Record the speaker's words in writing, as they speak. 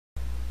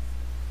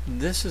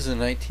This is a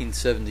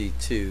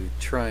 1972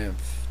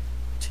 Triumph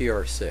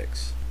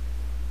TR6.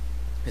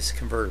 It's a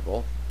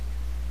convertible.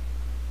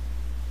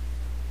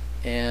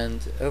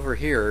 And over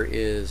here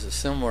is a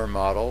similar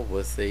model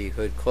with the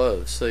hood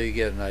closed, so you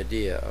get an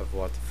idea of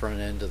what the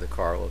front end of the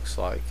car looks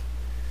like.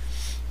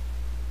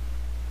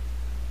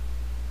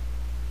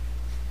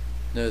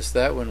 Notice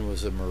that one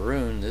was a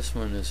maroon, this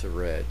one is a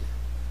red.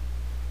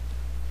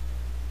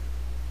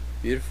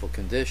 Beautiful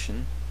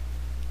condition.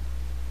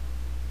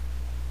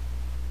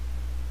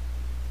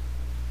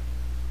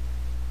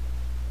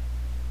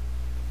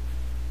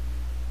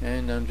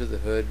 And under the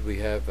hood we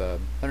have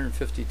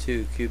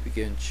 152 cubic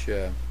inch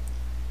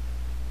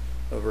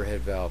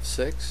overhead valve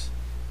 6.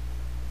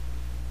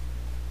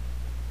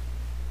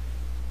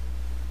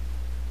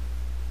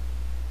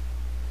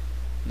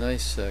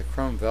 Nice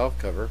chrome valve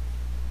cover.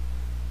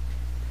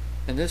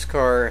 And this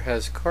car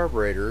has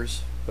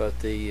carburetors,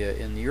 but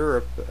in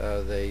Europe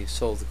they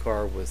sold the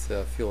car with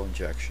fuel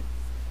injection.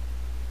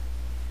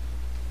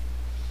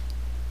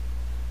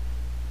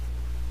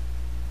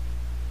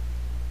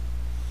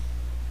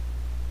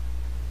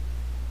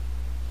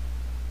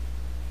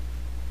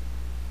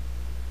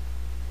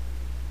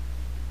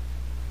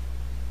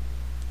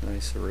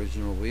 Nice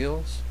original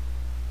wheels.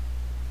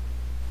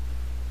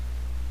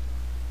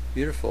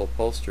 Beautiful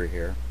upholstery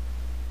here.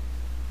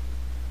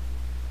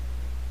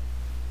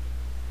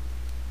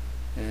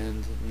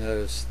 And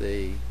notice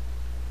the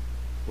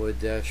wood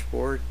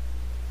dashboard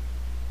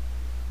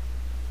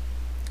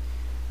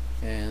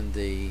and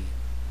the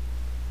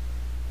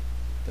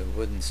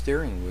wooden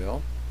steering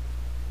wheel.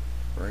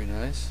 Very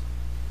nice.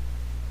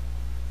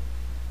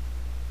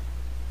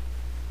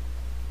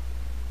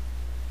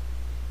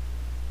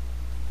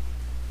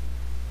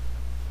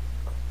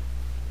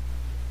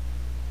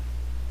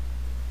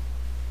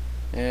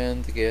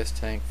 And the gas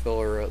tank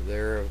filler up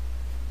there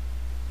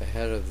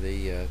ahead of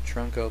the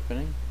trunk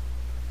opening.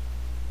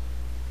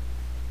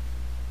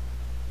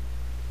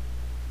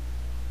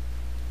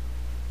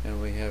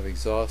 And we have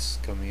exhausts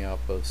coming out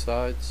both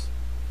sides.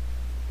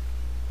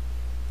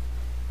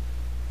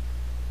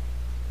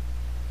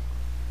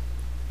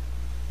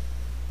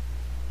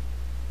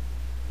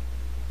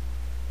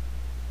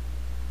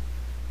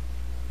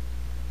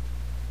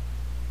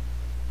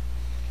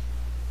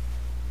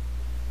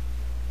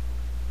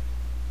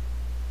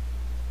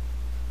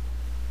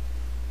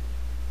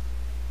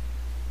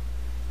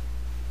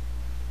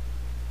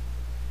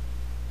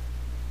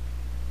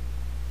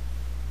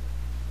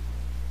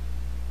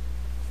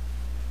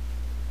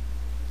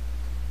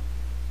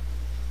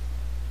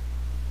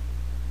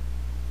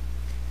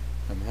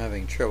 I'm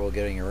having trouble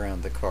getting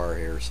around the car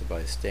here, so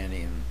by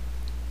standing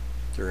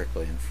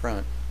directly in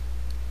front.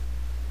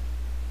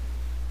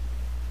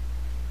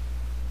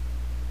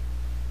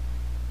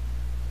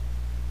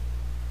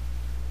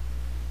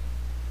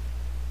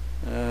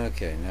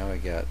 Okay, now we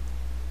got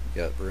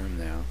room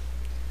now.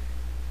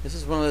 This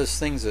is one of those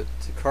things at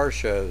car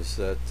shows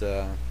that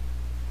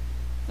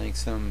I think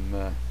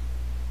some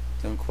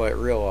don't quite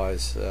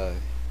realize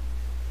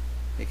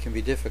it can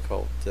be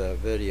difficult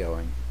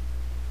videoing.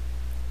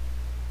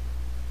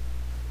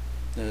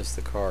 Notice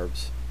the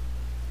carbs.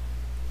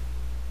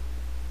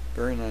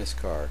 Very nice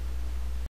car.